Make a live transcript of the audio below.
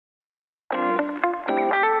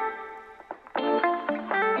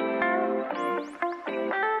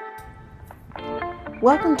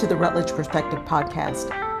Welcome to the Rutledge Perspective Podcast.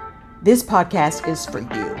 This podcast is for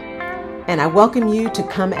you, and I welcome you to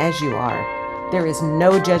come as you are. There is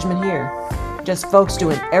no judgment here, just folks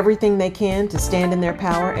doing everything they can to stand in their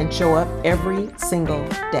power and show up every single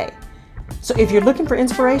day. So if you're looking for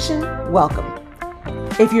inspiration, welcome.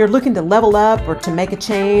 If you're looking to level up or to make a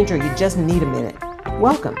change or you just need a minute,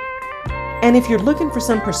 welcome. And if you're looking for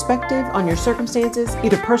some perspective on your circumstances,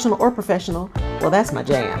 either personal or professional, well, that's my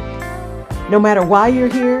jam. No matter why you're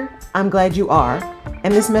here, I'm glad you are,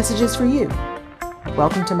 and this message is for you.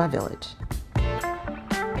 Welcome to my village.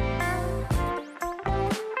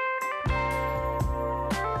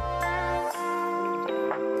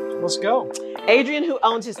 Let's go. Adrian, who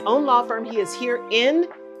owns his own law firm, he is here in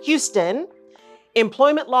Houston,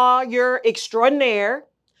 employment lawyer extraordinaire,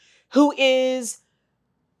 who is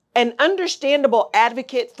an understandable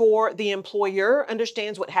advocate for the employer,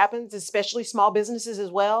 understands what happens, especially small businesses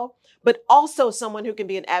as well, but also someone who can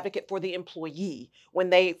be an advocate for the employee when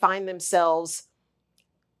they find themselves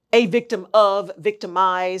a victim of,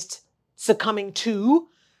 victimized, succumbing to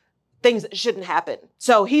things that shouldn't happen.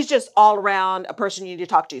 So he's just all around a person you need to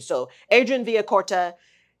talk to. So Adrian Villacorta,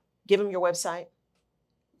 give him your website.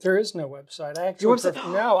 There is no website.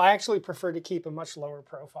 I actually prefer to keep a much lower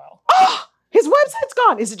profile. Oh, his website's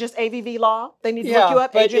gone. Is it just AVV Law? They need to look you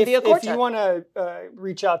up, Adrian Villacorta. If you want to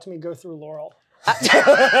reach out to me, go through Laurel.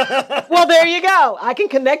 Well, there you go. I can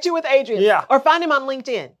connect you with Adrian. Yeah. Or find him on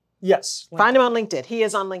LinkedIn. Yes. Find him on LinkedIn. He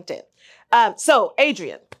is on LinkedIn. So,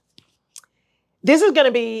 Adrian, this is going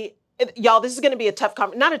to be a tough,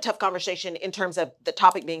 not a tough conversation in terms of the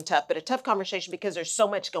topic being tough, but a tough conversation because there's so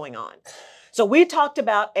much going on. So we talked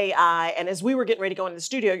about AI, and as we were getting ready to go into the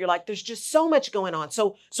studio, you're like, there's just so much going on.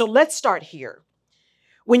 So let's start here.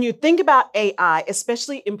 When you think about AI,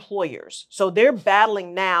 especially employers, so they're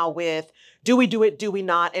battling now with, do we do it, do we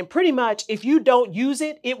not? And pretty much, if you don't use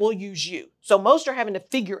it, it will use you. So most are having to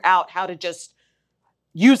figure out how to just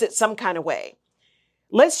use it some kind of way.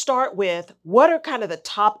 Let's start with what are kind of the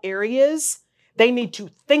top areas they need to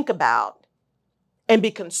think about and be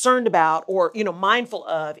concerned about or, mindful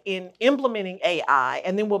of in implementing AI.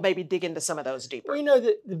 And then we'll maybe dig into some of those deeper. Well,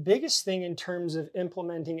 the biggest thing in terms of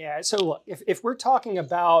implementing AI, so look, if we're talking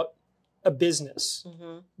about a business,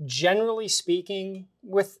 generally speaking,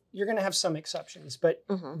 you're going to have some exceptions, but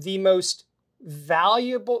the most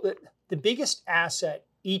valuable, the biggest asset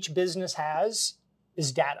each business has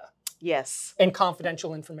is data. Yes. And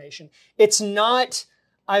confidential information. It's not,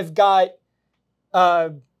 I've got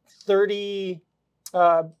 30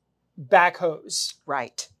 backhoes.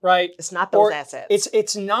 Right. It's not those assets.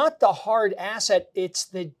 It's not the hard asset. It's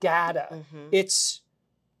the data. It's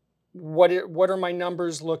what are my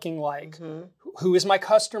numbers looking like? Who is my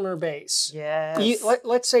customer base? Yes.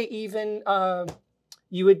 Let's say even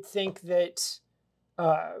you would think that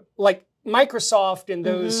like Microsoft and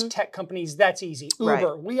those tech companies, that's easy.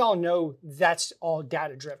 Uber, we all know that's all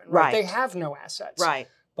data driven. Right? They have no assets. Right.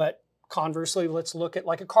 But conversely, let's look at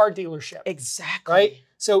like a car dealership. Exactly. Right?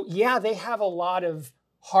 So yeah, they have a lot of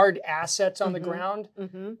hard assets on the ground.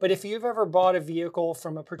 But if you've ever bought a vehicle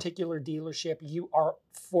from a particular dealership, you are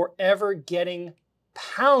forever getting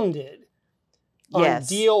pounded on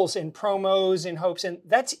deals and promos and hopes. And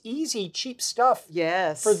that's easy, cheap stuff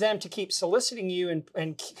for them to keep soliciting you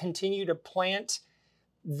and continue to plant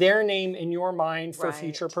their name in your mind for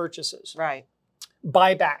future purchases. Right.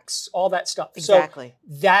 Buybacks, all that stuff. Exactly.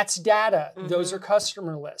 So that's data. Those are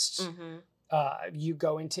customer lists. You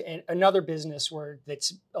go into another business where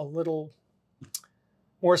that's a little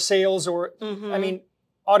more sales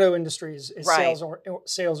auto industry is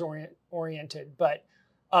sales oriented, but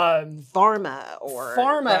pharma,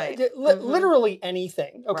 literally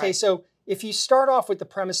anything. Okay, so if you start off with the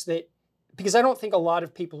premise that, because I don't think a lot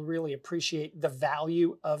of people really appreciate the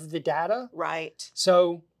value of the data. Right.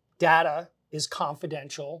 So data is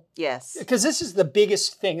confidential. Yes. Because this is the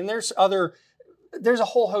biggest thing, and there's a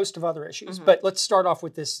whole host of other issues. But let's start off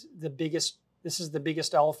with this. This is the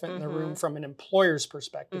biggest elephant in the room from an employer's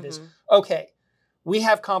perspective is, okay, we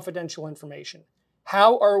have confidential information.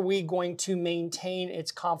 How are we going to maintain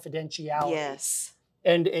its confidentiality? Yes.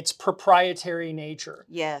 And its proprietary nature?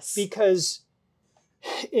 Yes. Because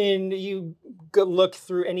you look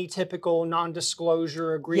through any typical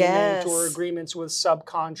non-disclosure agreement or agreements with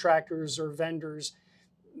subcontractors or vendors,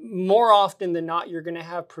 more often than not, you're going to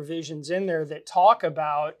have provisions in there that talk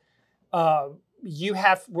about you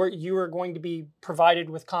are going to be provided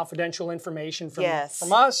with confidential information from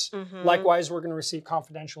us. Likewise, we're going to receive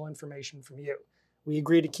confidential information from you. We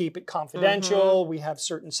agree to keep it confidential. We have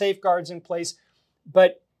certain safeguards in place.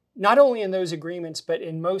 But not only in those agreements, but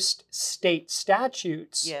in most state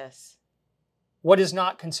statutes, what is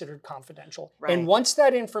not considered confidential. Right. And once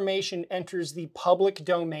that information enters the public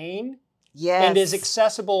domain Yes. and is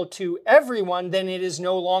accessible to everyone, then it is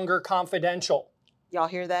no longer confidential. Y'all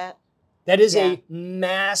hear that? That is Yeah. a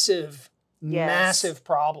massive, massive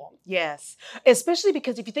problem. Yes. Especially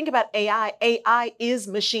because if you think about AI is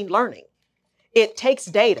machine learning. It takes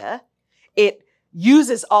data, it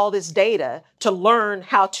uses all this data to learn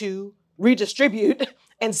how to redistribute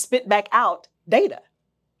and spit back out data.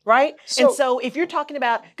 Right? And so if you're talking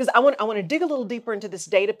about, because I want to dig a little deeper into this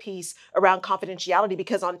data piece around confidentiality,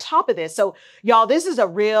 because on top of this, so y'all, this is a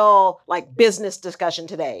real like business discussion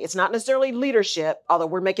today. It's not necessarily leadership, although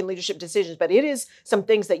we're making leadership decisions, but it is some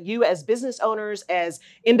things that you as business owners, as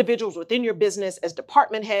individuals within your business, as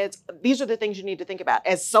department heads, these are the things you need to think about.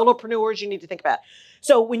 As solopreneurs, you need to think about.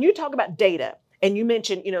 So when you talk about data and you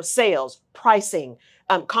mentioned, sales, pricing,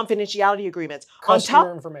 confidentiality agreements,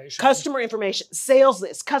 customer information, sales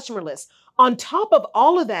lists, customer lists. On top of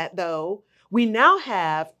all of that, though, we now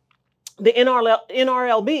have the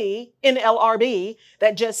NLRB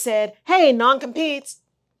that just said, hey, non-competes,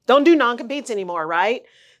 don't do non-competes anymore, right?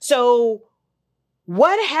 So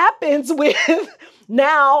what happens with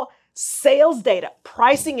now sales data,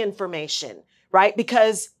 pricing information, right?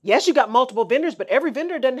 Because yes, you got multiple vendors, but every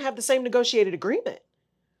vendor doesn't have the same negotiated agreement.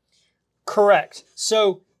 Correct.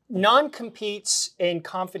 So non-competes and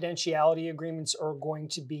confidentiality agreements are going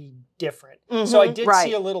to be different. So I did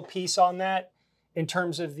see a little piece on that in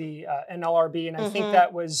terms of the NLRB, and I think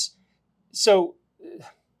that was, so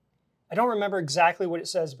I don't remember exactly what it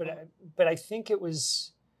says, but I think it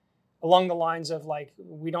was along the lines of like,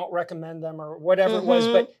 we don't recommend them or whatever it was,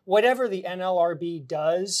 but whatever the NLRB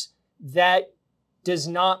does, that does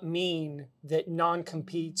not mean that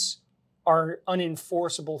non-competes are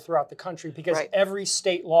unenforceable throughout the country, because every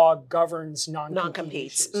state law governs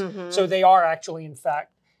non-competes. So they are actually, in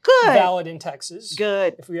fact, valid in Texas.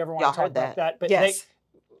 Good. If we ever want to talk about that. But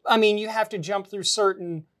you have to jump through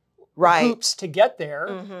certain hoops to get there.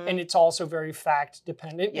 And it's also very fact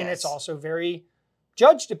dependent, and it's also very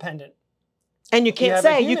judge dependent. And you can't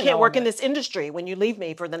say you can't work in this industry when you leave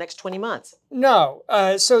me for the next 20 months. No.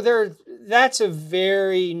 So that's a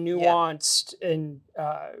very nuanced and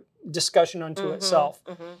discussion unto itself.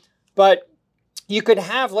 But you could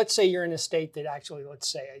have, let's say you're in a state that actually, let's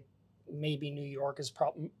say maybe New York,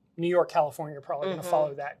 California are probably going to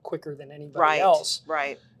follow that quicker than anybody else.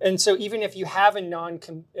 Right. And so even if you have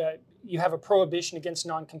you have a prohibition against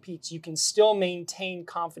non-competes, you can still maintain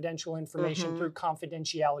confidential information through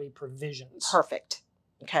confidentiality provisions. Perfect.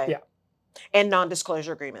 Okay. Yeah. And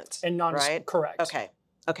non-disclosure agreements. Right? Correct.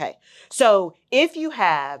 Okay. So if you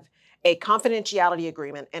have a confidentiality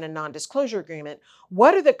agreement and a non-disclosure agreement,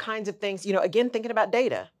 what are the kinds of things, again, thinking about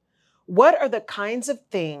data, what are the kinds of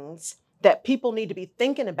things that people need to be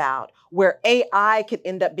thinking about where AI could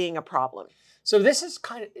end up being a problem? So this is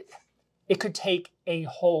it could take a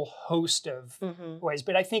whole host of ways,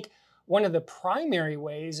 but I think one of the primary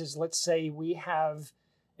ways is, let's say we have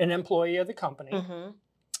an employee of the company.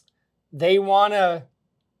 They want to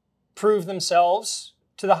prove themselves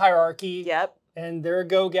to the hierarchy. Yep. And they're a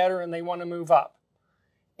go-getter and they want to move up.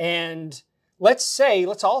 And let's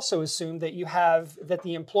also assume that that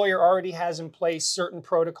the employer already has in place certain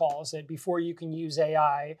protocols that before you can use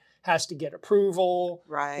AI has to get approval,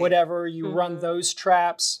 whatever, you run those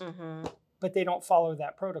traps, but they don't follow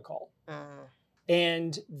that protocol.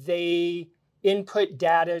 And they input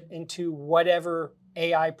data into whatever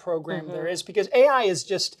AI program there is, because AI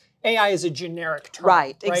is a generic term.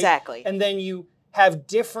 Right, exactly. And then you have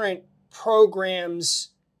different programs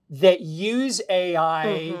that use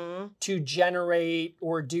AI to generate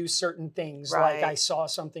or do certain things. Like I saw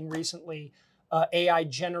something recently, AI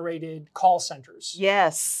generated call centers.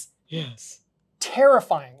 Yes.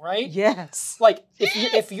 Terrifying, right? Yes. Like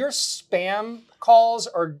if your spam calls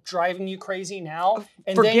are driving you crazy now,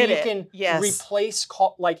 and then you can replace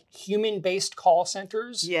human-based call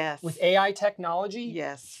centers with AI technology.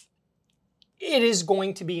 Yes. It is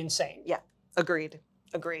going to be insane. Yeah. Agreed.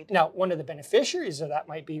 Now, one of the beneficiaries of that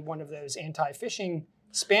might be one of those anti-phishing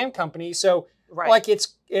spam companies. So,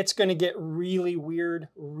 it's going to get really weird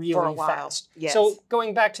really fast. Yes. So,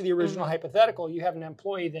 going back to the original hypothetical, you have an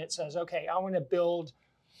employee that says, okay, I want to build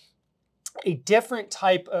a different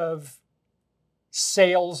type of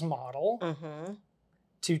sales model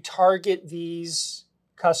to target these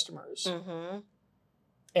customers,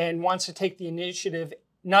 and wants to take the initiative,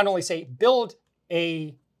 not only say build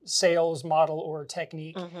a sales model or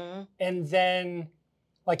technique, and then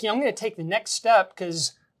I'm going to take the next step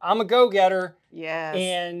because I'm a go-getter,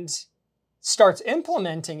 and starts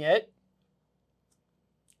implementing it,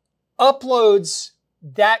 uploads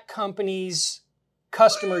that company's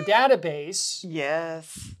customer database,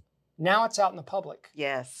 Yes. now it's out in the public.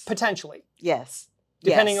 Yes. Potentially. Yes.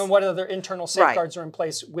 Depending Yes. on what other internal safeguards are in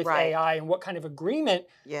place with AI and what kind of agreement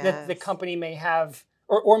that the company may have,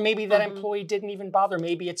 or maybe that employee didn't even bother.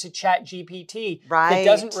 Maybe it's a chat GPT that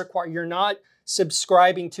doesn't require, you're not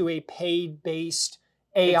subscribing to a paid-based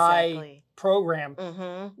AI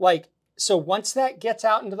program. Like, so once that gets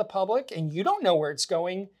out into the public and you don't know where it's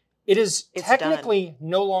going, it's technically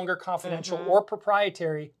no longer confidential or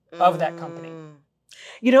proprietary of that company.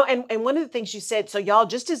 You know, and one of the things you said, so y'all,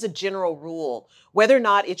 just as a general rule, whether or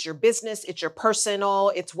not it's your business, it's your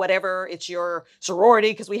personal, it's whatever, it's your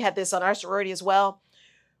sorority, because we had this on our sorority as well.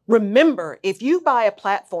 Remember, if you buy a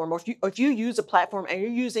platform or if you use a platform and you're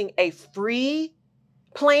using a free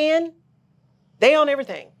plan, they own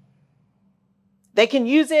everything. They can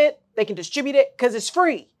use it, they can distribute it because it's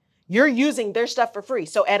free. You're using their stuff for free.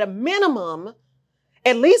 So at a minimum,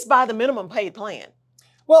 at least buy the minimum paid plan.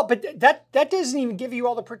 Well, but that doesn't even give you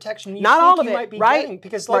all the protection you Not think all of you it, might be right? getting.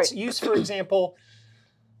 Because let's use, for example,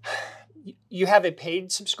 you have a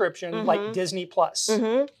paid subscription like Disney Plus,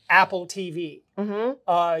 Apple TV.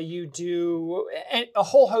 You do a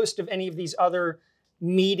whole host of any of these other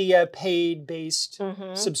media paid-based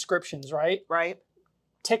subscriptions, right? Right.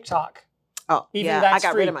 TikTok. Oh, even I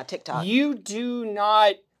got free. rid of my TikTok. You do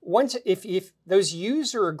not, if those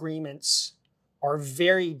user agreements are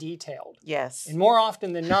very detailed. Yes. And more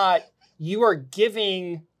often than not, you are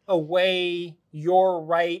giving away your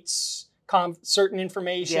rights, certain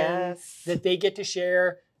information that they get to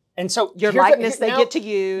share. And so your likeness they get to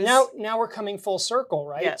use. Now we're coming full circle,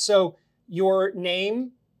 right? Yeah. So your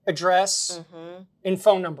name, address, and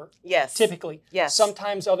phone number. Yes. Typically. Yes.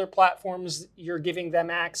 Sometimes other platforms, you're giving them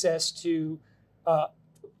access to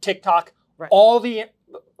TikTok. Right.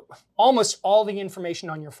 Almost all the information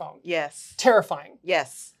on your phone. Yes. Terrifying.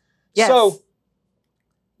 Yes. Yes. So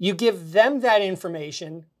you give them that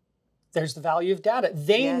information. There's the value of data.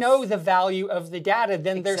 They know the value of the data,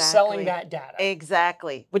 then they're selling that data.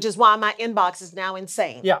 Exactly. Which is why my inbox is now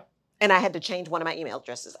insane. Yeah. And I had to change one of my email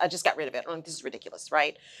addresses. I just got rid of it. I'm like, this is ridiculous,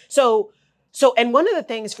 right? So, and one of the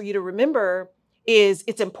things for you to remember is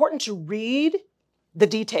it's important to read the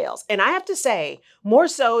details. And I have to say, more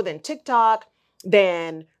so than TikTok,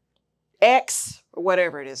 than X, or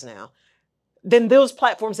whatever it is now, than those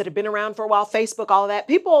platforms that have been around for a while, Facebook, all of that,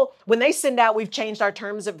 people, when they send out, we've changed our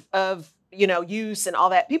terms of use and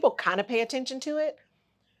all that, people kind of pay attention to it.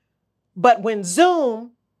 But when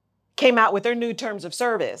Zoom came out with their new terms of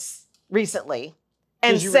service recently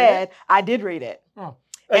and said, I did read it. Oh,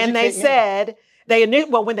 and they said,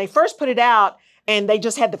 when they first put it out and they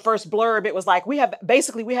just had the first blurb, it was like, we have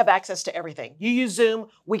access to everything. You use Zoom,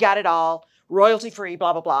 we got it all, royalty free,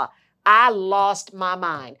 blah, blah, blah. I lost my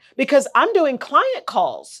mind because I'm doing client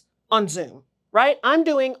calls on Zoom, right? I'm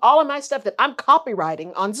doing all of my stuff that I'm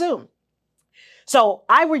copywriting on Zoom. So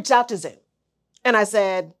I reached out to Zoom and I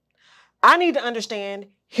said, I need to understand,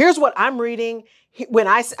 here's what I'm reading. When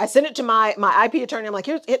I sent it to my IP attorney, I'm like,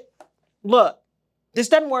 look, this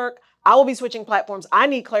doesn't work. I will be switching platforms. I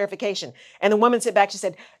need clarification. And the woman sat back, she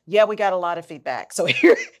said, yeah, we got a lot of feedback. So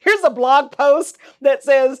here's a blog post that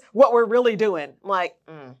says what we're really doing. I'm like,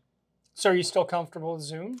 So are you still comfortable with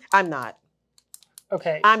Zoom? I'm not.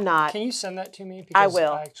 Okay. I'm not. Can you send that to me? I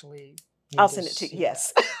will. I'll send it to you.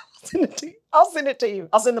 Yes. I'll send it to you.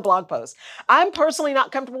 I'll send the blog post. I'm personally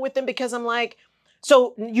not comfortable with them because I'm like,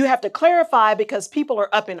 so you have to clarify because people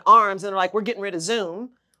are up in arms and they're like, we're getting rid of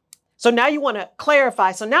Zoom. So now you want to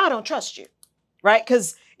clarify. So now I don't trust you, right?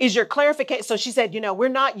 Because is your clarification. So she said, we're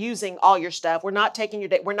not using all your stuff. We're not taking your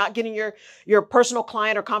data. We're not getting your personal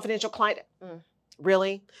client or confidential client.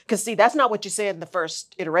 Really? Because see, that's not what you said in the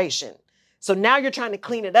first iteration. So now you're trying to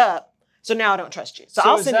clean it up. So now I don't trust you. So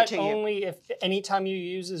I'll send it to you. Only if anytime you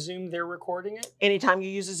use a Zoom, they're recording it? Anytime you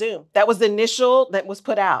use a Zoom. That was the initial that was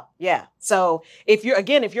put out. Yeah. So if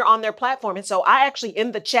you're on their platform. And so I actually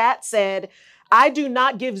in the chat said, I do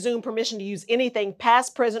not give Zoom permission to use anything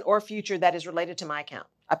past, present, or future that is related to my account.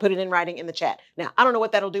 I put it in writing in the chat. Now, I don't know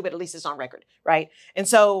what that'll do, but at least it's on record, right? And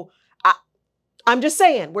so I'm just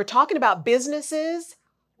saying, we're talking about businesses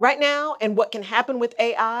right now and what can happen with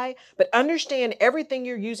AI, but understand everything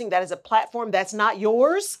you're using that is a platform that's not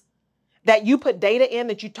yours, that you put data in,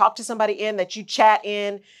 that you talk to somebody in, that you chat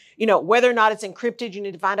in, whether or not it's encrypted, you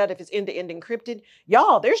need to find out if it's end-to-end encrypted.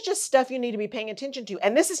 Y'all, there's just stuff you need to be paying attention to.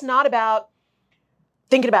 And this is not about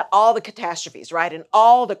thinking about all the catastrophes, right? And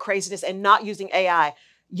all the craziness and not using AI.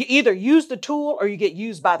 You either use the tool or you get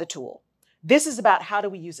used by the tool. This is about how do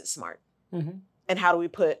we use it smart and how do we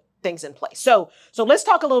put things in place. So let's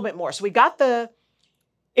talk a little bit more. So we got the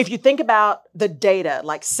if you think about the data,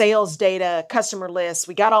 like sales data, customer lists,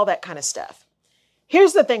 we got all that kind of stuff.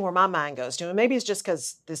 Here's the thing where my mind goes to, and maybe it's just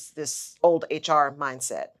because this old HR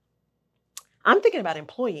mindset. I'm thinking about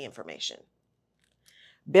employee information,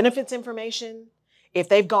 benefits information, if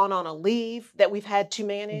they've gone on a leave that we've had to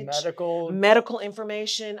manage, medical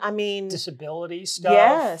information. I mean, disability stuff.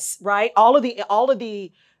 Yes, right. All of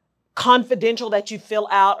the confidential that you fill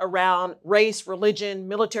out around race, religion,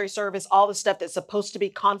 military service, all the stuff that's supposed to be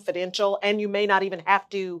confidential, and you may not even have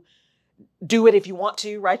to do it if you want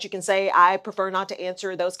to, right? You can say, I prefer not to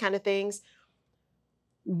answer those kind of things.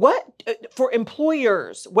 What, for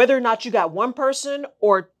employers, whether or not you got one person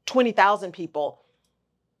or 20,000 people,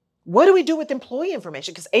 what do we do with employee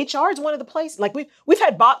information? Because HR is one of the places, like we've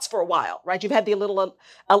had bots for a while, right? You've had the little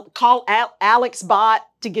call Alex bot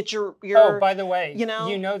to get your. Oh, by the way, you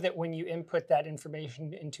know that when you input that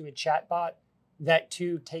information into a chat bot, that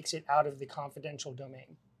too takes it out of the confidential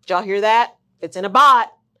domain. Did y'all hear that? It's in a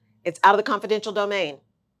bot. It's out of the confidential domain.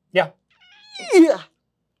 Yeah. Yeah.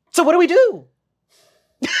 So what do we do?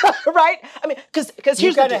 Right? I mean, because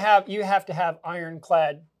here's you have to have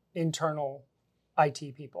ironclad internal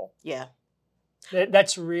IT people. Yeah.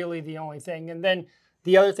 That's really the only thing. And then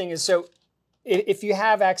the other thing is, so if you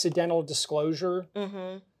have accidental disclosure,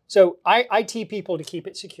 so IT people to keep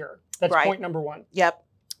it secure. That's point number one. Yep.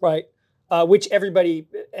 Right. Which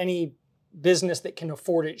any business that can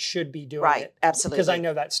afford it should be doing it. Absolutely. Because I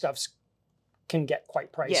know that stuff can get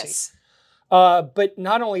quite pricey. Yes. But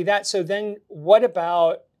not only that, so then what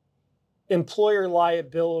about employer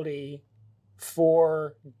liability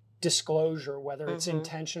for disclosure, whether it's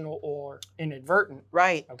intentional or inadvertent?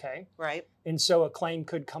 Right. Okay. Right. And so a claim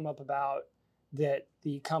could come up about that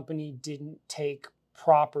the company didn't take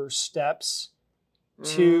proper steps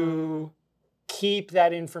to keep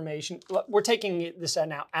that information. We're taking this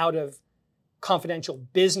now out of confidential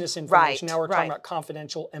business information. Now we're talking about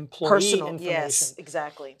confidential employee information. Yes,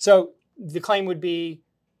 exactly. So the claim would be,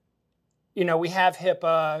 we have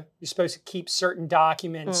HIPAA. You're supposed to keep certain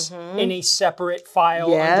documents in a separate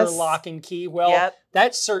file under lock and key. Well,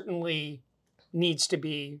 that certainly needs to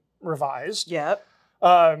be revised. Yep.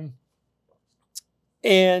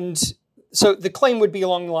 And so the claim would be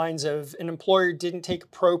along the lines of an employer didn't take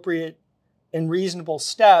appropriate and reasonable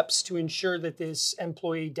steps to ensure that this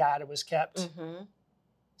employee data was kept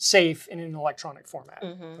safe in an electronic format.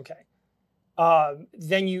 Okay.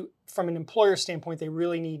 Then from an employer standpoint, they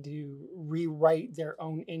really need to rewrite their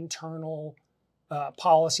own internal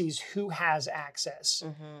policies. Who has access?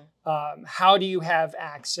 How do you have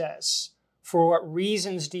access? For what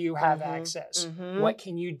reasons do you have access? What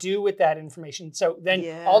can you do with that information? So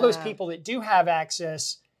then all those people that do have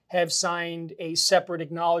access have signed a separate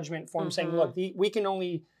acknowledgement form saying, look, we can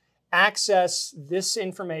only access this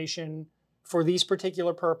information for these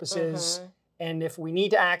particular purposes. And if we need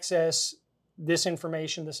to access this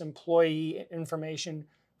information, this employee information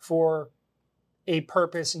for a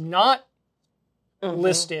purpose not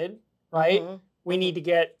listed, right? We need to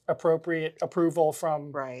get appropriate approval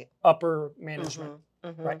from upper management,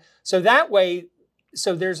 right? So that way,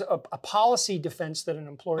 there's a policy defense that an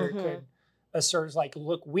employer could assert. Is like,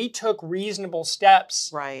 look, we took reasonable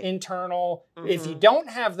steps, internal. If you don't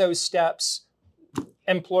have those steps,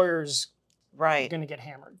 employers are going to get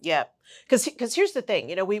hammered. Yeah, because here's the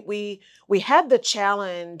thing, we had the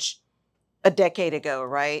challenge a decade ago,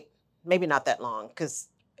 right? Maybe not that long, because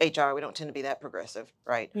HR, we don't tend to be that progressive,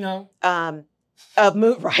 right? No. Of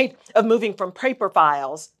moving from paper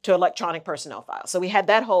files to electronic personnel files. So we had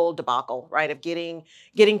that whole debacle, right, of getting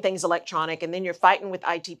things electronic, and then you're fighting with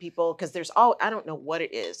IT people because I don't know what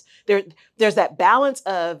it is. There's that balance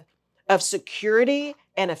of security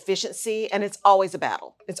and efficiency, and it's always a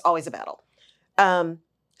battle. It's always a battle.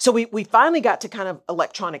 So we finally got to kind of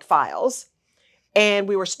electronic files, and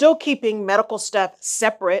we were still keeping medical stuff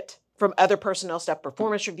separate from other personnel stuff,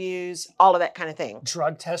 performance reviews, all of that kind of thing.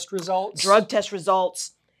 Drug test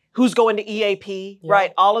results, who's going to EAP,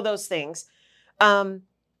 right? All of those things. And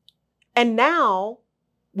now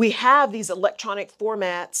we have these electronic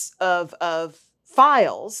formats of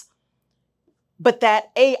files, but that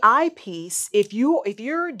AI piece, if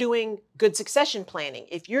you're doing good succession planning,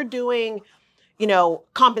 if you're doing,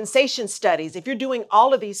 compensation studies, if you're doing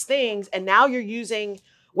all of these things, and now you're using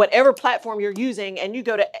whatever platform you're using, and you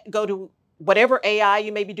go to whatever AI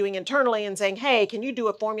you may be doing internally and saying, hey, can you do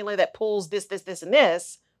a formula that pulls this, and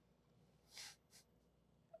this?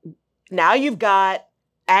 Now you've got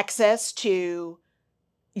access to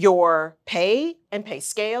your pay and pay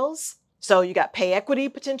scales. So you got pay equity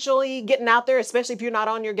potentially getting out there, especially if you're not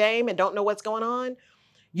on your game and don't know what's going on.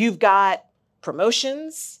 You've got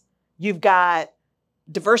promotions. You've got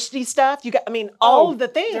diversity stuff. You got, I mean, all of the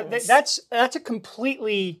things. That's a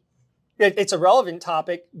completely, it's a relevant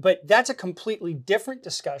topic, but that's a completely different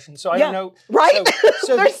discussion. So I don't know. Right?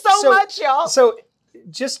 There's so much, y'all. So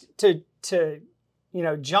just to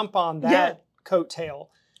jump on that coattail.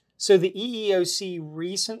 So the EEOC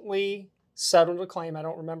recently settled a claim, I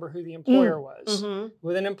don't remember who the employer was,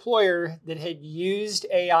 with an employer that had used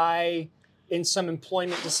AI in some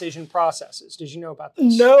employment decision processes. Did you know about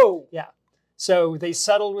this? No. Yeah. So they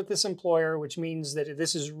settled with this employer, which means that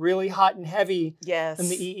this is really hot and heavy in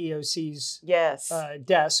the EEOC's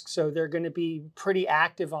desk. So they're going to be pretty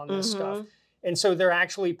active on this stuff. And so there are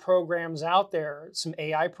actually programs out there, some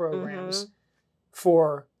AI programs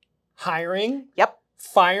for hiring,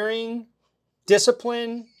 firing,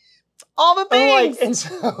 discipline, all the things. And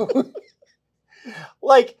so,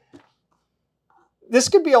 this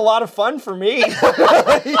could be a lot of fun for me.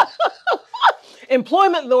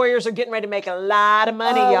 Employment lawyers are getting ready to make a lot of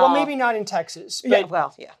money, y'all. Well, maybe not in Texas. But,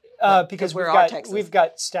 because we've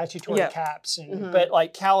got statutory caps.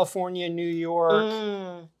 But California, New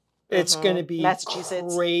York, it's going to be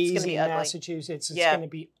Massachusetts. Crazy. It's gonna be ugly. Massachusetts. It's going to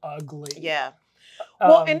be ugly. Yeah.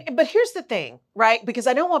 Well, but here's the thing, right? Because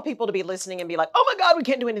I don't want people to be listening and be like, oh my God, we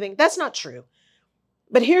can't do anything. That's not true.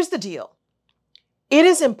 But here's the deal. It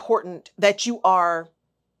is important that you are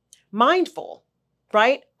mindful,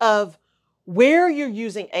 right, of where you're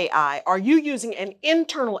using AI. Are you using an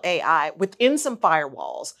internal AI within some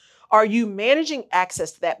firewalls? Are you managing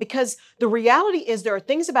access to that? Because the reality is there are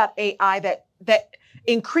things about AI that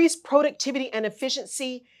increase productivity and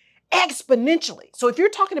efficiency exponentially. So if you're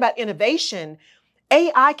talking about innovation,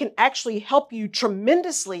 AI can actually help you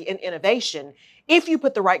tremendously in innovation if you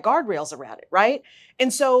put the right guardrails around it, right?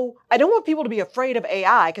 And so I don't want people to be afraid of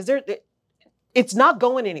AI because it's not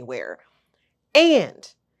going anywhere. And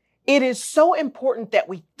it is so important that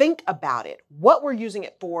we think about it, what we're using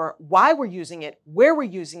it for, why we're using it, where we're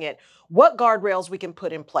using it, what guardrails we can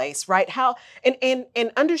put in place, right? How and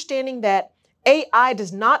understanding that AI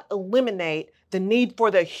does not eliminate the need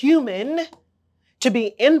for the human to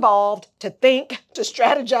be involved, to think, to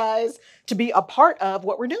strategize, to be a part of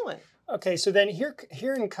what we're doing. Okay, so then here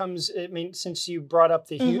comes, I mean, since you brought up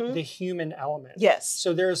the human element. Yes.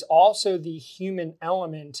 So there's also the human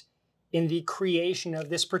element in the creation of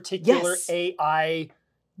this particular AI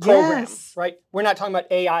program, right? We're not talking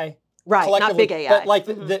about AI collectively, not big AI.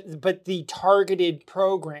 But but the targeted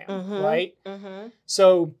program, right?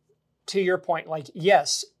 So to your point,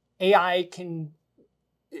 yes, AI can,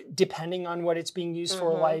 depending on what it's being used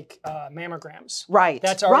for, mammograms. Right.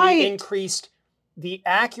 That's already increased the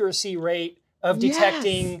accuracy rate of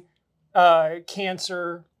detecting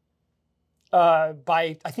cancer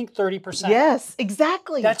by, I think, 30%. Yes,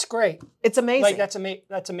 exactly. That's great. It's amazing.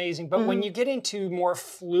 That's amazing. But when you get into more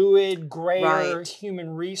fluid, grayer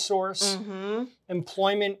human resource,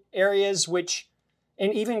 employment areas,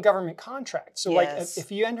 and even government contracts. So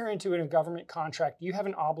if you enter into a government contract, you have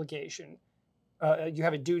an obligation. You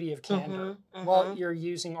have a duty of candor. Well, you're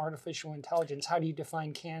using artificial intelligence. How do you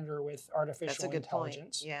define candor with artificial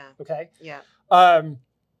intelligence? Point. Yeah. Okay. Yeah.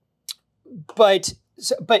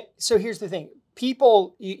 So here's the thing.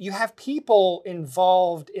 You have people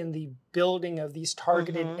involved in the building of these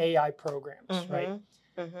targeted AI programs, right?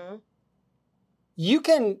 You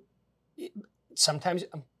can sometimes,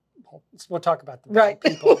 we'll talk about the bad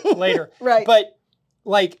people later. Right. But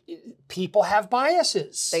people have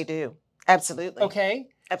biases. They do. Absolutely. Okay?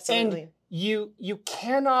 Absolutely. And you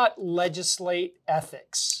cannot legislate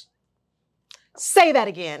ethics. Say that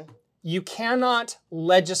again. You cannot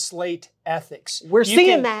legislate ethics. We're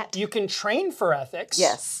seeing that. You can train for ethics.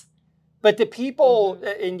 Yes. But the people,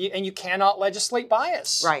 and you cannot legislate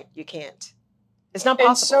bias. Right. You can't. It's not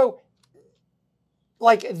possible.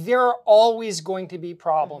 And so, there are always going to be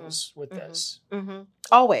problems with this.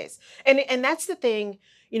 Always. And that's the thing,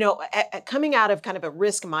 coming out of kind of a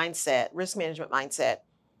risk management mindset,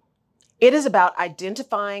 it is about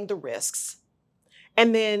identifying the risks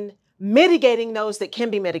and then mitigating those that can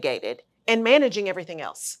be mitigated and managing everything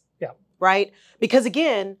else. Yeah. Right? Because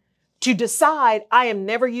again, to decide I am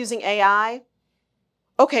never using AI,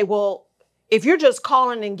 okay, well, if you're just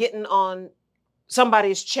calling and getting on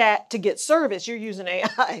somebody's chat to get service, you're using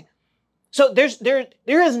AI. So there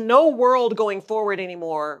is no world going forward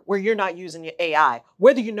anymore where you're not using your AI,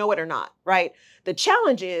 whether you know it or not, right? The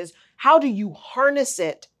challenge is, how do you harness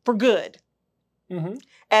it for good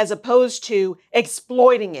as opposed to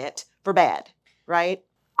exploiting it for bad, right?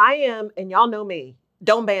 I am, and y'all know me,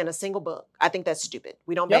 don't ban a single book. I think that's stupid.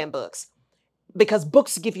 We don't ban books because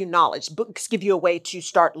books give you knowledge. Books give you a way to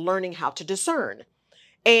start learning how to discern.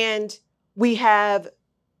 And we have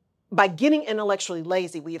by getting intellectually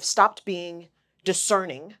lazy, we have stopped being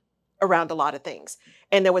discerning around a lot of things.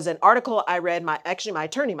 And there was an article I read, my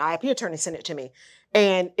IP attorney sent it to me.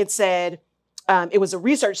 And it said, it was a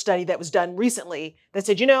research study that was done recently that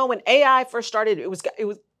said, when AI first started, it was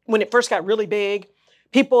when it first got really big,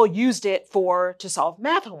 people used it to solve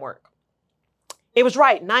math homework. It was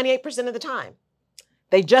right 98% of the time.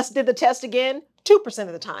 They just did the test again, 2%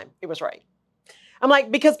 of the time it was right. I'm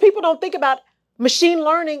like, because people don't think about machine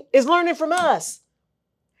learning is learning from us.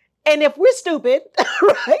 And if we're stupid,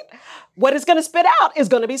 right, what it's going to spit out is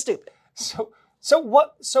going to be stupid. So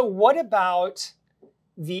what about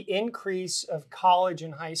the increase of college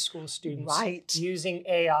and high school students using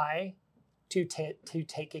AI to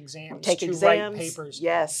take exams, write papers?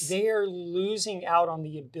 Yes. They are losing out on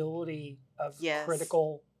the ability of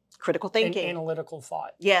critical thinking, and analytical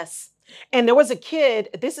thought. Yes. And there was a kid,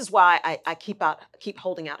 this is why I keep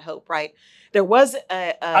holding out hope, right? There was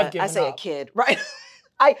a kid, right?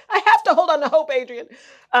 I have to hold on to hope, Adrian.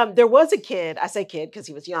 There was a kid, I say kid because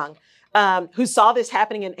he was young, who saw this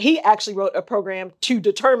happening, and he actually wrote a program to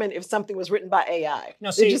determine if something was written by AI.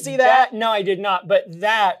 Now, did you see that? No, I did not, but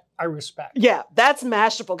that I respect. Yeah, that's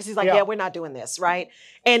masterful because he's like, yeah, we're not doing this, right?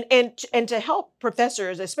 And to help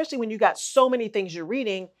professors, especially when you got so many things you're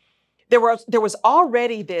reading, there was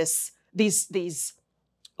already these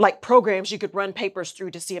like programs you could run papers through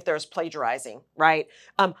to see if there was plagiarizing, right?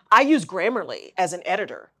 I use Grammarly as an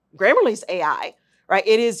editor. Grammarly's AI, right?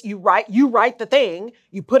 It is you write the thing,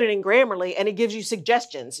 you put it in Grammarly, and it gives you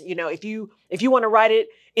suggestions. If you want to write it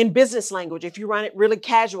in business language, if you run it really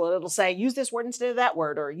casual, it'll say use this word instead of that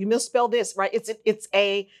word, or you misspell this, right? It's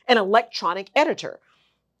an electronic editor.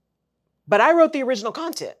 But I wrote the original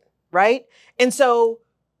content, right? And so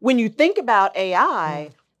when you think about AI,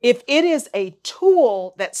 if it is a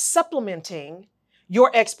tool that's supplementing your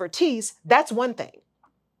expertise, that's one thing.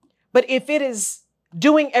 But if it is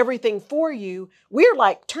doing everything for you, we're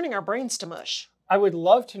like turning our brains to mush. I would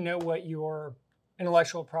love to know what your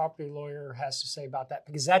intellectual property lawyer has to say about that,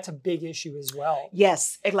 because that's a big issue as well.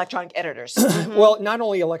 Yes, electronic editors. Well, not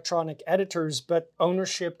only electronic editors, but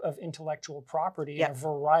ownership of intellectual property in a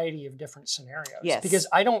variety of different scenarios. Yes. Because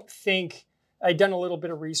I don't think, I've done a little bit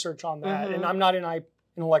of research on that, and I'm not an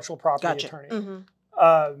intellectual property attorney.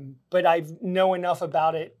 But I know enough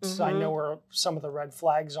about it, so I know where some of the red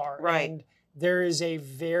flags are. Right. And there is a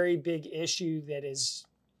very big issue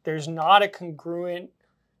there's not a congruent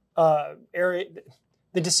area.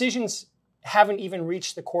 The decisions haven't even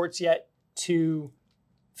reached the courts yet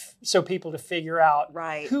so people to figure out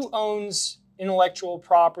who owns intellectual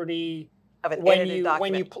property of an edited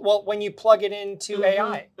document. when you plug it into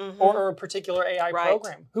AI or a particular AI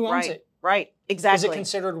program. Who owns it? Right, exactly. Is it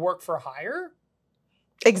considered work for hire?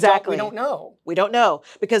 Exactly. We don't know. We don't know.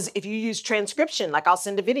 Because if you use transcription, like I'll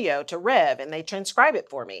send a video to Rev and they transcribe it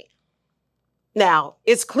for me. Now,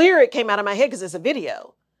 it's clear it came out of my head because it's a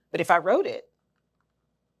video. But if I wrote it,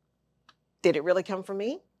 did it really come from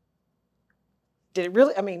me? Did it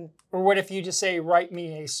really? Or what if you just say, write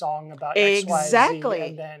me a song about exactly. X, Y, Z,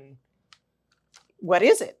 and then... What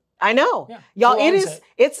is it? I know. Yeah. Y'all,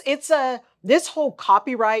 it's this whole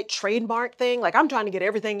copyright trademark thing. Like I'm trying to get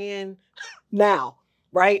everything in now,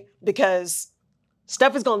 right? Because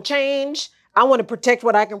stuff is going to change. I want to protect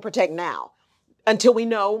what I can protect now until we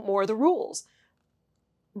know more of the rules.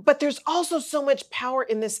 But there's also so much power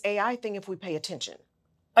in this AI thing if we pay attention.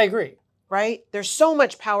 I agree. Right? There's so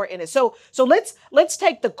much power in it. So let's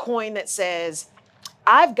take the coin that says,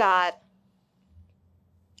 I've got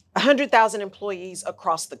 100,000 employees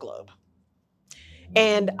across the globe.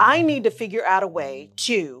 And I need to figure out a way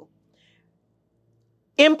to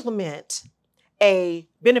implement a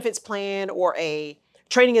benefits plan or a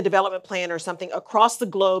training and development plan or something across the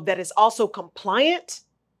globe that is also compliant,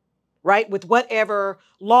 right, with whatever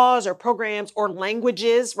laws or programs or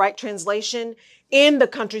languages, right, translation in the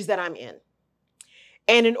countries that I'm in.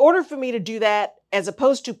 And in order for me to do that, as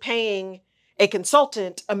opposed to paying a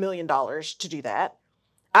consultant $1 million to do that,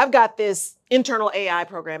 I've got this internal AI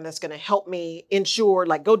program that's going to help me ensure,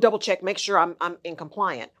 like, go double check, make sure I'm in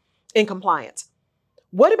compliance.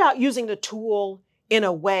 What about using the tool in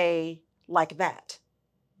a way like that?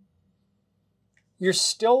 You're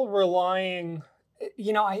still relying,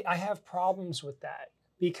 I have problems with that,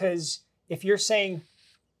 because if you're saying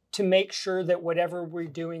to make sure that whatever we're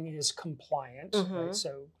doing is compliant, right?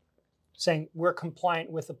 So saying we're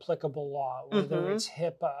compliant with applicable law, whether it's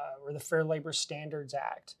HIPAA or the Fair Labor Standards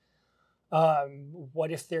Act.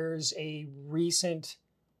 What if there's a recent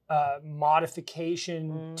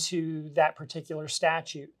modification to that particular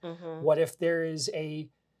statute? What if there is a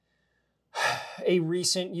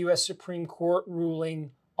recent U.S. Supreme Court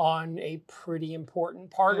ruling on a pretty important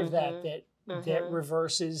part of that that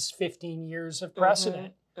reverses 15 years of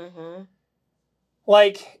precedent.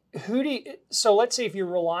 Like, so let's say if you're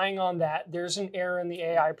relying on that, there's an error in the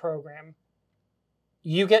AI program,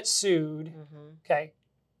 you get sued, okay?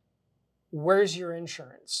 Where's your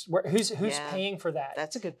insurance? Who's paying for that?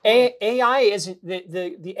 That's a good point. AI isn't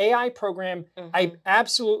the AI program. I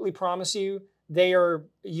absolutely promise you,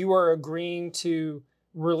 you are agreeing to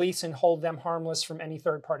release and hold them harmless from any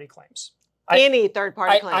third-party claims. Any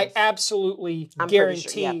third-party claims. I absolutely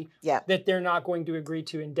guarantee that they're not going to agree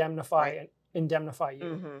to indemnify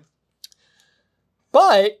you.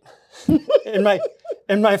 But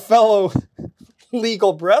and my fellow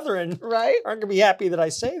legal brethren aren't going to be happy that I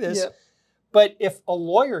say this. Yep. But if a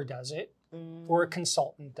lawyer does it or a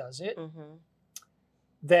consultant does it,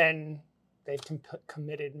 then they've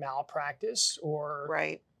committed malpractice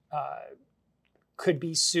or could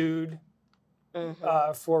be sued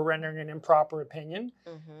for rendering an improper opinion.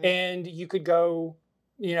 And you could go,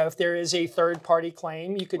 if there is a third-party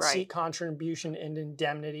claim, you could seek contribution and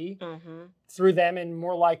indemnity through them, and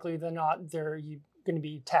more likely than not, you're going to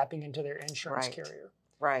be tapping into their insurance carrier.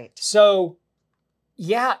 Right. So,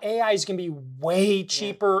 yeah, AI is going to be way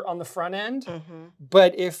cheaper on the front end,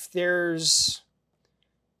 but if there's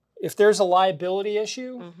a liability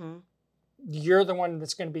issue, you're the one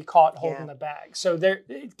that's going to be caught holding the bag. So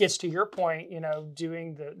it gets to your point,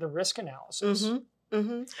 doing the risk analysis.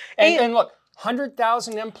 And look,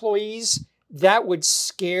 100,000 employees, that would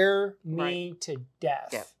scare me to death.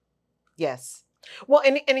 Yeah. Yes. Well,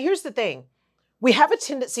 and here's the thing. We have a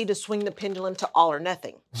tendency to swing the pendulum to all or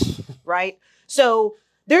nothing, right? So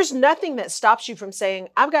there's nothing that stops you from saying,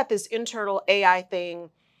 I've got this internal AI thing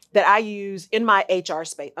that I use in my HR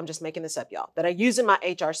space. I'm just making this up, y'all. That I use in my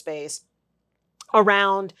HR space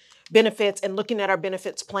around benefits and looking at our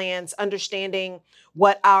benefits plans, understanding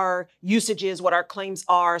what our usage is, what our claims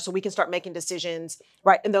are, so we can start making decisions,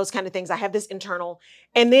 right? And those kind of things. I have this internal.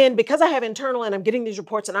 And then because I have internal and I'm getting these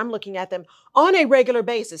reports and I'm looking at them on a regular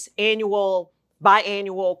basis, annual,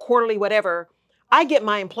 biannual, quarterly, whatever, I get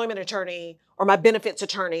my employment attorney or my benefits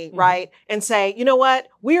attorney, right? And say, you know what?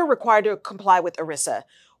 We are required to comply with ERISA.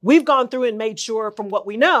 We've gone through and made sure from what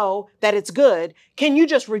we know that it's good. Can you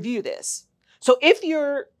just review this? So if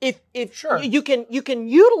you can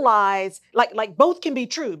utilize, like both can be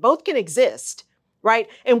true, both can exist, right?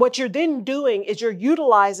 And what you're then doing is you're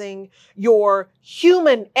utilizing your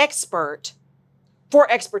human expert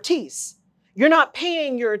for expertise. You're not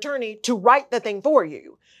paying your attorney to write the thing for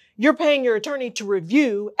you. You're paying your attorney to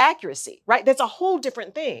review accuracy, right? That's a whole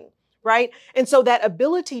different thing, right? And so that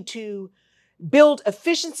ability to build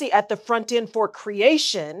efficiency at the front end for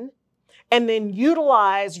creation and then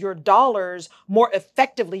utilize your dollars more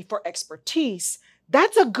effectively for expertise,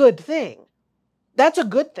 that's a good thing. That's a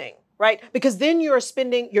good thing, right? Because then you're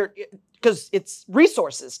spending because it's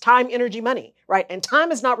resources, time, energy, money, right? And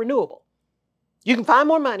time is not renewable. You can find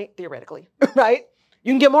more money, theoretically, right?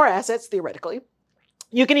 You can get more assets, theoretically.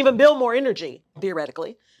 You can even build more energy,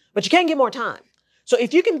 theoretically, but you can't get more time. So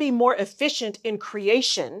if you can be more efficient in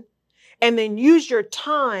creation and then use your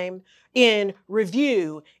time in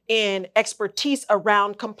review, in expertise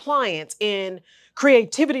around compliance, in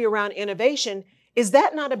creativity around innovation, is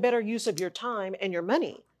that not a better use of your time and your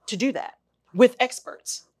money to do that with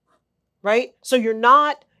experts, right? So you're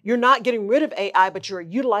not getting rid of AI, but you're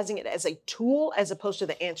utilizing it as a tool as opposed to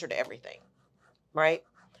the answer to everything, right?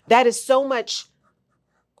 That is so much,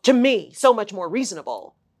 to me, so much more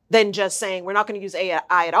reasonable than just saying we're not going to use AI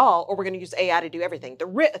at all, or we're going to use AI to do everything.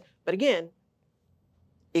 But again,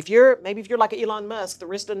 if you're like Elon Musk, the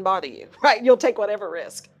risk doesn't bother you, right? You'll take whatever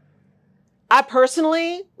risk. I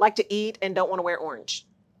personally like to eat and don't want to wear orange,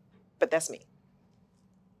 but that's me.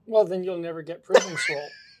 Well, then you'll never get prison swole.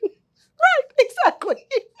 Right, exactly.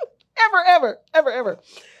 ever.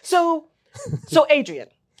 So Adrian.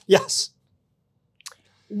 Yes.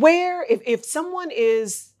 Where, if someone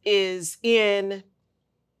is in,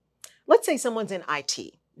 let's say someone's in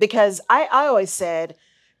IT, because I always said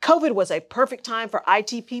COVID was a perfect time for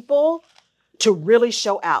IT people to really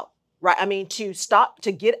show out, right? I mean, to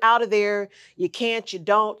get out of there. You can't, you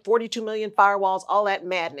don't, 42 million firewalls, all that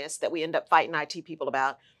madness that we end up fighting IT people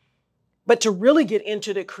about. But to really get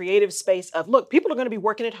into the creative space of, look, people are going to be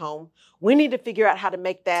working at home. We need to figure out how to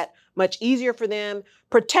make that much easier for them,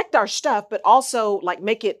 protect our stuff, but also like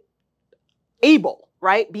make it able,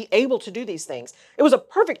 right? Be able to do these things. It was a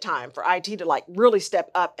perfect time for IT to like really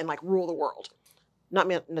step up and like rule the world. Not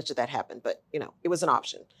much of that happened, but it was an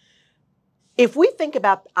option. If we think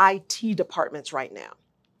about IT departments right now,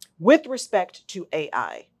 with respect to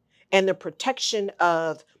AI and the protection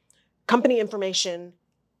of company information,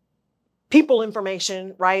 people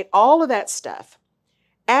information, right? All of that stuff.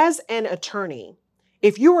 As an attorney,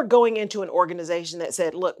 if you were going into an organization that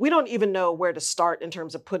said, look, we don't even know where to start in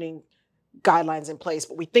terms of putting guidelines in place,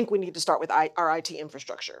 but we think we need to start with our IT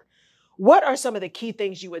infrastructure, what are some of the key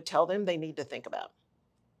things you would tell them they need to think about?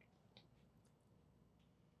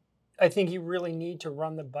 I think you really need to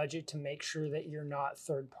run the budget to make sure that you're not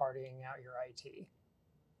third-partying out your IT.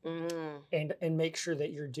 And make sure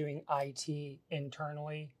that you're doing IT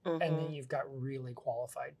internally, and then you've got really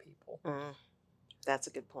qualified people. That's a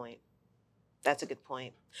good point. That's a good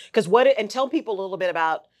point. Because and tell people a little bit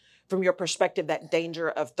about, from your perspective, that danger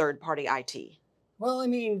of third-party IT. Well, I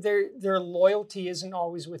mean, their loyalty isn't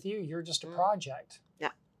always with you. You're just a project. Yeah.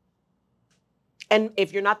 And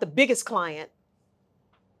if you're not the biggest client.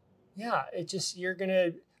 Yeah,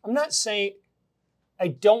 I'm not saying, I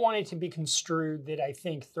don't want it to be construed that I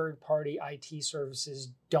think third-party IT services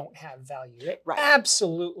don't have value. They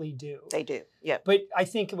absolutely do. They do, yeah. But I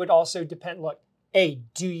think it would also depend, look,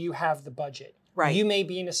 do you have the budget? Right. You may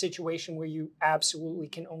be in a situation where you absolutely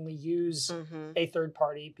can only use a third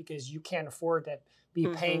party because you can't afford to be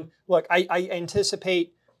paying. Look, I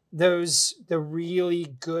anticipate the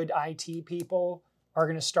really good IT people are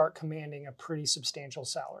going to start commanding a pretty substantial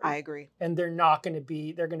salary. I agree. And they're going to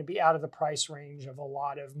be out of the price range of a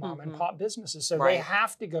lot of mom and pop businesses. So they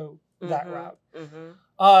have to go that route.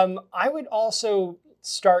 I would also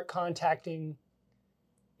start contacting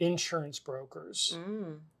insurance brokers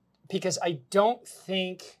because I don't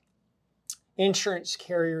think insurance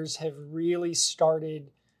carriers have really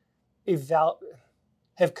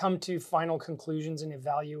have come to final conclusions in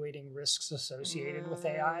evaluating risks associated with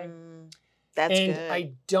AI. That's and good.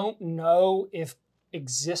 I don't know if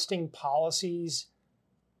existing policies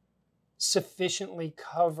sufficiently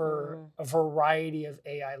cover a variety of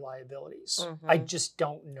AI liabilities. I just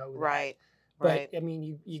don't know that. Right. But I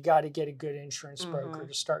mean, you got to get a good insurance broker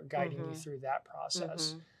to start guiding you through that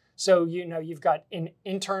process. So, you've got an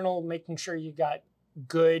internal, making sure you got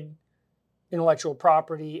good intellectual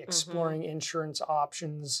property, exploring insurance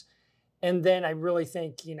options. And then I really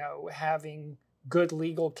think, having good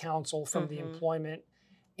legal counsel from the employment,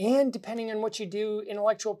 and depending on what you do,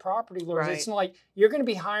 intellectual property lawyers. It's not like you're going to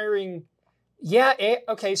be hiring.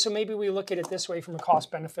 Okay, so maybe we look at it this way from a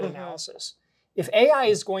cost benefit analysis. If AI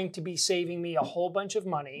is going to be saving me a whole bunch of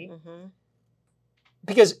money,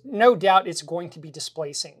 because no doubt it's going to be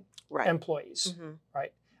displacing employees,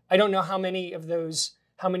 right? I don't know how many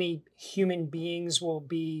human beings will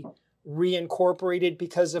be reincorporated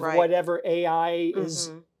because of whatever AI is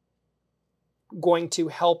going to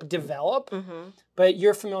help develop. But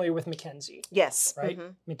you're familiar with McKinsey. Yes. Right?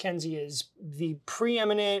 McKinsey is the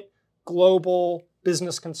preeminent global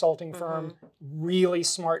business consulting firm, really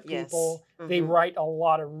smart people. They write a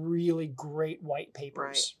lot of really great white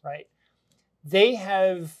papers, right? They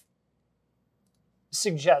have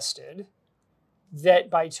suggested that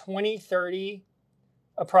by 2030,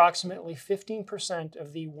 approximately 15%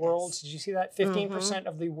 of the world's, did you see that? 15%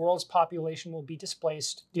 of the world's population will be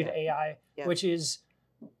displaced due to AI, which is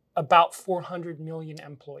about 400 million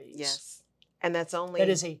employees. Yes. And that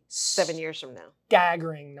is a 7 years from now.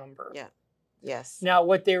 Staggering number. Yeah. Yes. Now,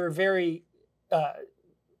 what they were very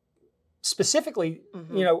specifically,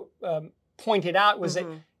 pointed out was that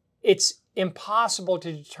it's impossible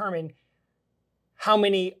to determine how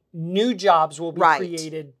many new jobs will be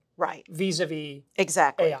created vis-a-vis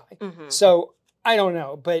AI. So I don't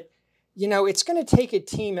know, but it's going to take a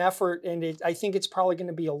team effort, and I think it's probably going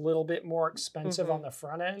to be a little bit more expensive on the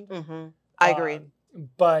front end. I agree.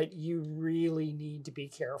 But you really need to be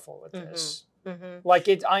careful with this. And look,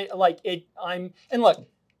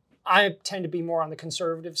 I tend to be more on the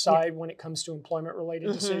conservative side when it comes to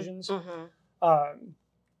employment-related decisions.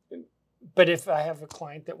 But if I have a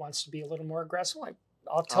client that wants to be a little more aggressive,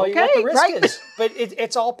 I'll tell you what the risk is. But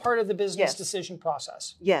it's all part of the business decision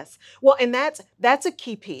process. Yes. Well, and that's a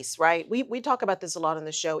key piece, right? We talk about this a lot on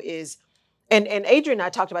the show and Adrian and I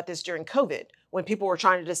talked about this during COVID when people were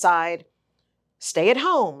trying to decide, stay at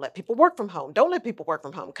home, let people work from home, don't let people work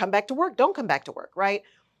from home, come back to work, don't come back to work, right?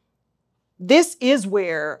 This is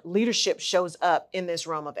where leadership shows up in this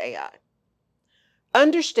realm of AI.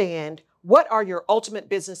 Understand, what are your ultimate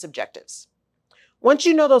business objectives? Once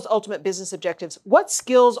you know those ultimate business objectives, what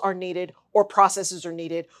skills are needed or processes are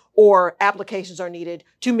needed or applications are needed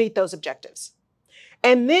to meet those objectives?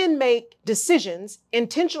 And then make decisions,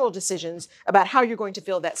 intentional decisions about how you're going to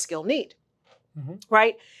fill that skill need,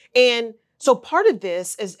 right? And so part of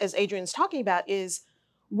this, as Adrian's talking about, is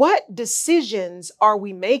what decisions are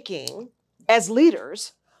we making as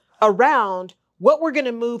leaders around what we're going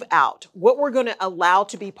to move out, what we're going to allow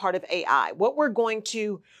to be part of AI, what we're going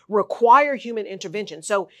to require human intervention.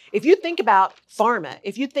 So if you think about pharma,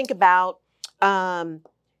 if you think about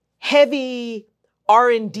heavy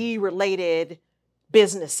R&D related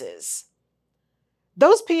businesses,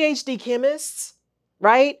 those PhD chemists,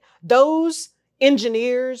 right? Those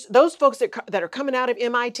engineers, those folks that are coming out of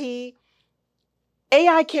MIT,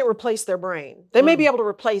 AI can't replace their brain. They may be able to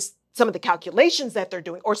replace some of the calculations that they're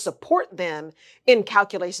doing or support them in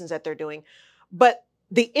calculations that they're doing. But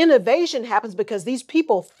the innovation happens because these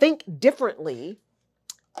people think differently,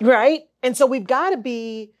 right? And so we've got to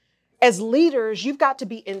be, as leaders, you've got to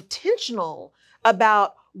be intentional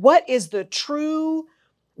about where's the true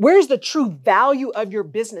value of your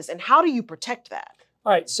business and how do you protect that?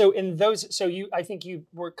 All right. So I think you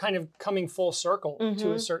were kind of coming full circle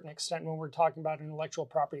to a certain extent when we're talking about intellectual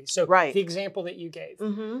property. So the example that you gave,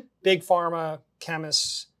 big pharma,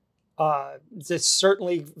 chemists, it's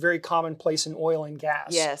certainly very commonplace in oil and gas.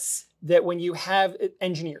 Yes. That when you have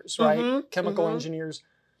engineers, right? Chemical engineers,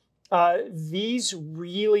 these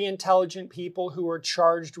really intelligent people who are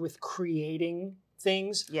charged with creating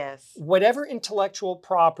things. Yes. Whatever intellectual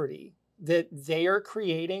property that they are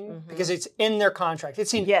creating, because it's in their contract,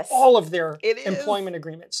 it's in all of their employment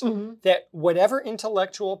agreements, that whatever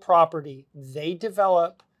intellectual property they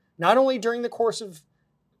develop, not only during the course of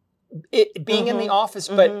it being in the office,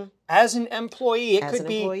 but as an employee, it could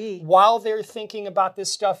be while they're thinking about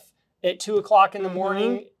this stuff at 2:00 in the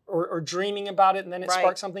morning or dreaming about it, and then it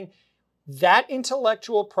sparks something. That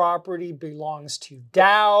intellectual property belongs to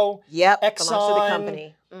Dow, Exxon, belongs to the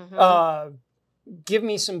company. Give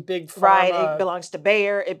me some big pharma. Right, it belongs to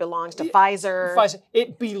Bayer, it belongs to Pfizer.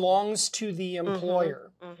 It belongs to the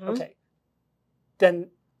employer. Okay, then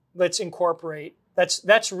let's incorporate.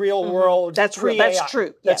 That's real world. That's pre-AI. That's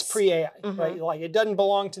true. That's pre-AI, right? Like it doesn't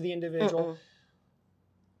belong to the individual.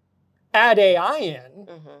 Add AI in,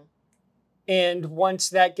 and once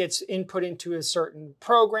that gets input into a certain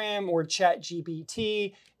program or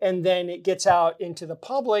ChatGPT, and then it gets out into the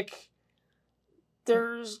public,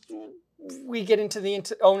 we get into the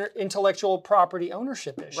intellectual property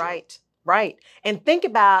ownership issue. Right. And think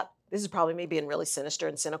about, this is probably me being really sinister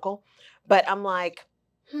and cynical, but I'm like,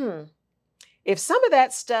 if some of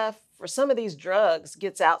that stuff for some of these drugs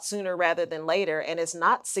gets out sooner rather than later, and it's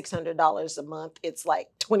not $600 a month, it's like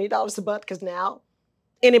 $20 a month, because now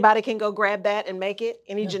anybody can go grab that and make it.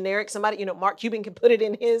 Any generic, somebody, Mark Cuban can put it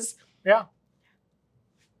in his. Yeah.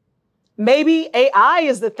 Maybe AI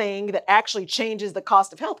is the thing that actually changes the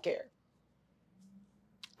cost of healthcare.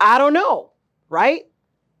 I don't know, right?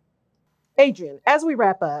 Adrian, as we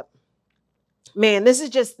wrap up, man, this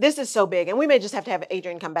is so big. And we may just have to have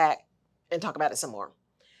Adrian come back and talk about it some more.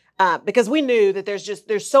 Because we knew that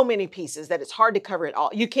there's so many pieces that it's hard to cover it all.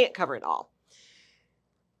 You can't cover it all.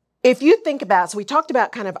 If you think about, so we talked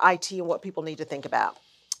about kind of IT and what people need to think about.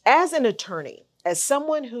 As an attorney, as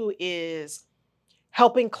someone who is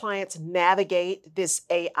helping clients navigate this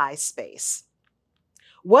AI space,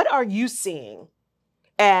 what are you seeing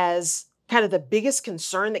as kind of the biggest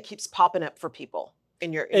concern that keeps popping up for people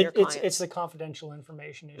in your clients? It's the confidential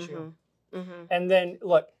information issue. And then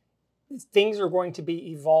look, things are going to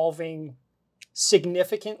be evolving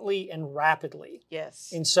significantly and rapidly.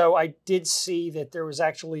 Yes. And so I did see that there was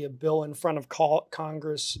actually a bill in front of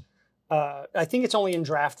Congress. I think it's only in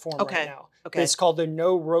draft form right now. Okay. It's called the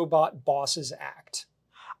No Robot Bosses Act.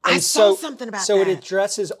 I saw something about that. So it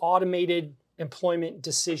addresses automated employment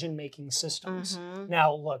decision-making systems.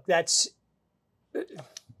 Now, look, that's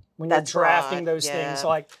when you're drafting those things,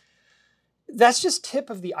 like that's just tip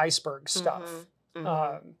of the iceberg stuff.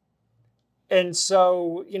 And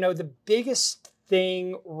so, the biggest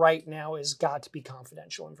thing right now has got to be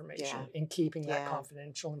confidential information and keeping that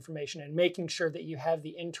confidential information and making sure that you have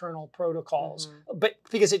the internal protocols. But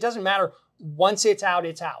because it doesn't matter, once it's out,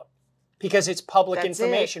 because it's public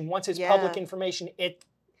information. Once it's public information, it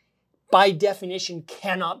by definition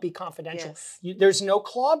cannot be confidential. There's no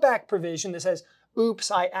clawback provision that says,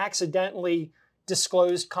 oops, I accidentally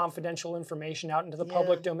disclosed confidential information out into the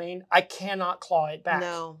public domain. I cannot claw it back.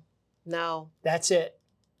 No. That's it.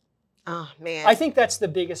 Oh, man. I think that's the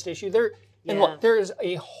biggest issue. And look, there is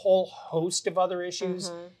a whole host of other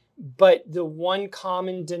issues, but the one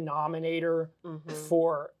common denominator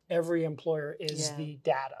for every employer is the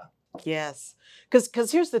data. Yes.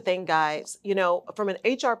 Because here's the thing, guys, from an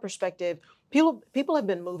HR perspective, people have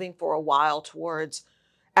been moving for a while towards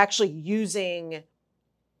actually using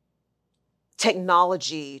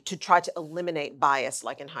technology to try to eliminate bias,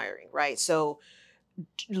 like in hiring, right? So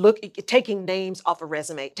taking names off a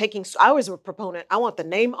resume, I was a proponent. I want the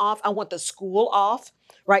name off. I want the school off,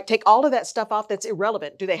 right? Take all of that stuff off that's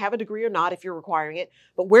irrelevant. Do they have a degree or not if you're requiring it?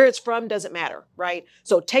 But where it's from doesn't matter, right?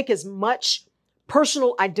 So take as much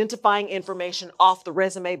personal identifying information off the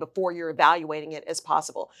resume before you're evaluating it as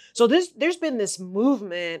possible. So there's been this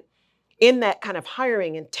movement in that kind of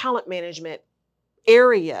hiring and talent management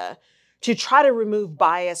area to try to remove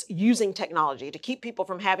bias using technology, to keep people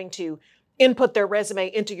from having to input their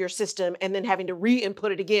resume into your system and then having to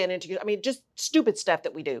re-input it again just stupid stuff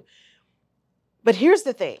that we do. But here's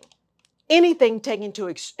the thing. Anything taken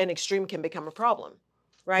to an extreme can become a problem,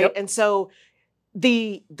 right? Yep. And so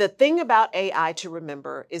the thing about AI to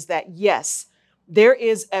remember is that, yes, there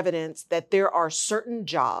is evidence that there are certain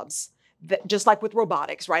jobs that, just like with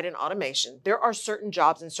robotics, right, and automation, there are certain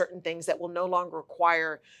jobs and certain things that will no longer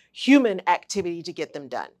require human activity to get them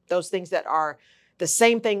done. Those things that are the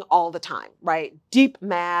same thing all the time, right? Deep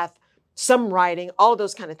math, some writing, all of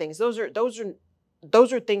those kind of things. Those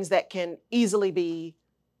are things that can easily be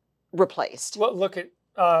replaced. Well, look at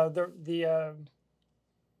the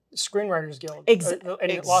Screenwriters Guild.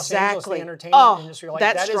 In Los Angeles, the entertainment industry.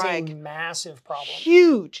 That is a massive problem.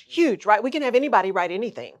 Huge, right? We can have anybody write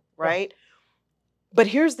anything, right? Yeah. But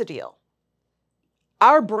here's the deal.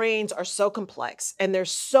 Our brains are so complex and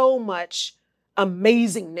there's so much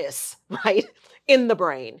amazingness, right, in the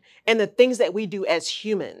brain and the things that we do as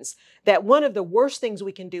humans, that one of the worst things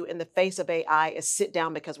we can do in the face of AI is sit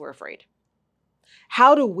down because we're afraid.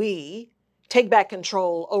 How do we take back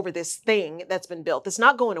control over this thing that's been built that's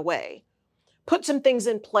not going away? Put some things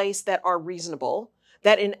in place that are reasonable,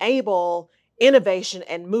 that enable innovation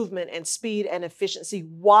and movement and speed and efficiency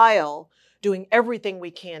while doing everything we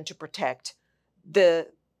can to protect the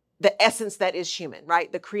essence that is human,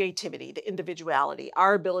 right? The creativity, the individuality,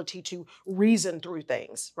 our ability to reason through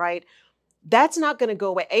things, right? That's not going to go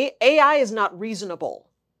away. AI is not reasonable,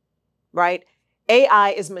 right?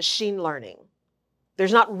 AI is machine learning.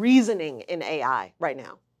 There's not reasoning in AI right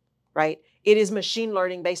now, right? It is machine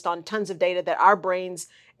learning based on tons of data that our brains,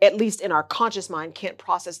 at least in our conscious mind, can't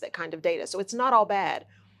process that kind of data. So it's not all bad.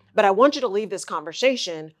 But I want you to leave this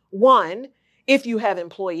conversation, one, if you have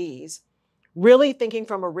employees, really thinking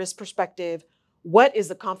from a risk perspective, what is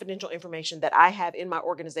the confidential information that I have in my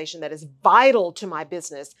organization that is vital to my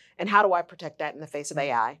business, and how do I protect that in the face of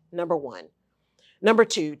AI? Number one. Number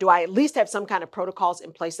two, do I at least have some kind of protocols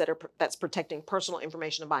in place that's protecting personal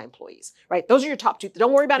information of my employees, right? Those are your top two.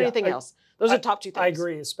 Don't worry about anything else. Those are the top two things. I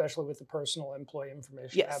agree, especially with the personal employee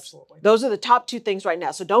information. Yes. Absolutely. Those are the top two things right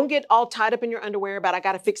now. So don't get all tied up in your underwear about I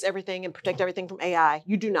got to fix everything and protect everything from AI.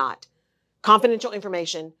 You do not. Confidential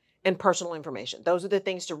information and personal information. Those are the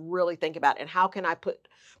things to really think about. And how can I put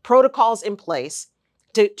protocols in place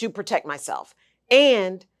to protect myself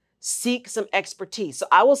and seek some expertise? So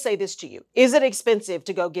I will say this to you. Is it expensive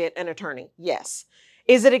to go get an attorney? Yes.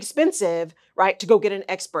 Is it expensive, right, to go get an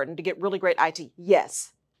expert and to get really great IT?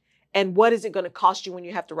 Yes. And what is it going to cost you when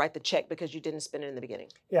you have to write the check because you didn't spend it in the beginning?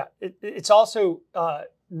 Yeah. It's also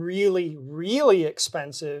really, really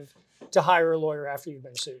expensive to hire a lawyer after you've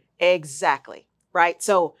been sued. Exactly. Right.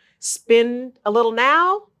 So spend a little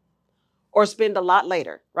now or spend a lot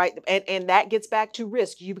later. Right. And that gets back to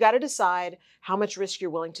risk. You've got to decide how much risk you're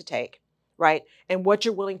willing to take. Right. And what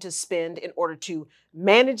you're willing to spend in order to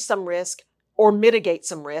manage some risk or mitigate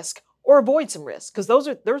some risk or avoid some risk. Because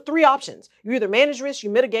there are three options. You either manage risk, you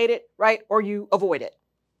mitigate it, right, or you avoid it.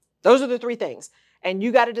 Those are the three things. And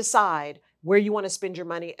you got to decide where you want to spend your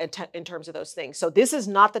money in terms of those things. So this is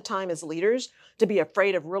not the time as leaders to be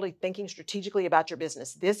afraid of really thinking strategically about your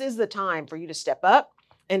business. This is the time for you to step up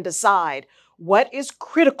and decide what is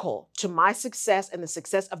critical to my success and the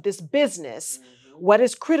success of this business, what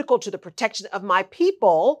is critical to the protection of my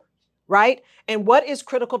people, right? And what is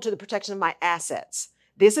critical to the protection of my assets.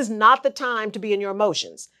 This is not the time to be in your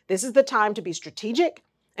emotions. This is the time to be strategic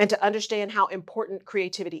and to understand how important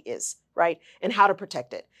creativity is, right? And how to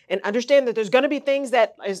protect it. And understand that there's going to be things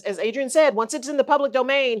that, as Adrian said, once it's in the public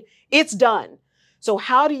domain, it's done. So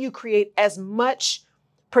how do you create as much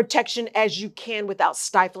protection as you can without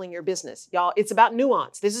stifling your business? Y'all, it's about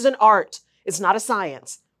nuance. This is an art. It's not a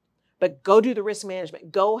science. But go do the risk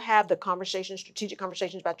management. Go have the conversations, strategic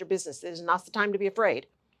conversations about your business. This is not the time to be afraid.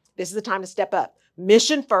 This is the time to step up.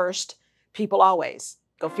 Mission first, people always.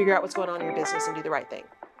 Go figure out what's going on in your business and do the right thing.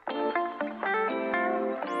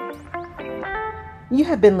 You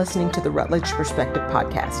have been listening to the Rutledge Perspective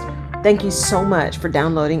podcast. Thank you so much for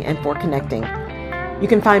downloading and for connecting. You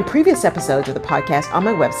can find previous episodes of the podcast on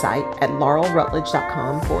my website at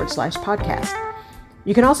laurelrutledge.com/podcast.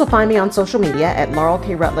 You can also find me on social media at Laurel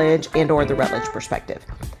K. Rutledge and or The Rutledge Perspective.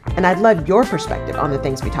 and I'd love your perspective on the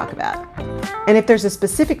things we talk about. And if there's a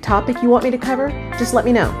specific topic you want me to cover, just let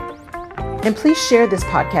me know. And please share this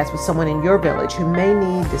podcast with someone in your village who may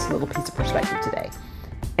need this little piece of perspective today.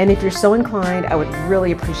 And if you're so inclined, I would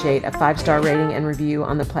really appreciate a 5-star rating and review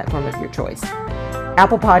on the platform of your choice.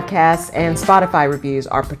 Apple Podcasts and Spotify reviews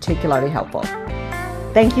are particularly helpful.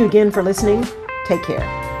 Thank you again for listening. Take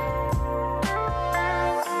care.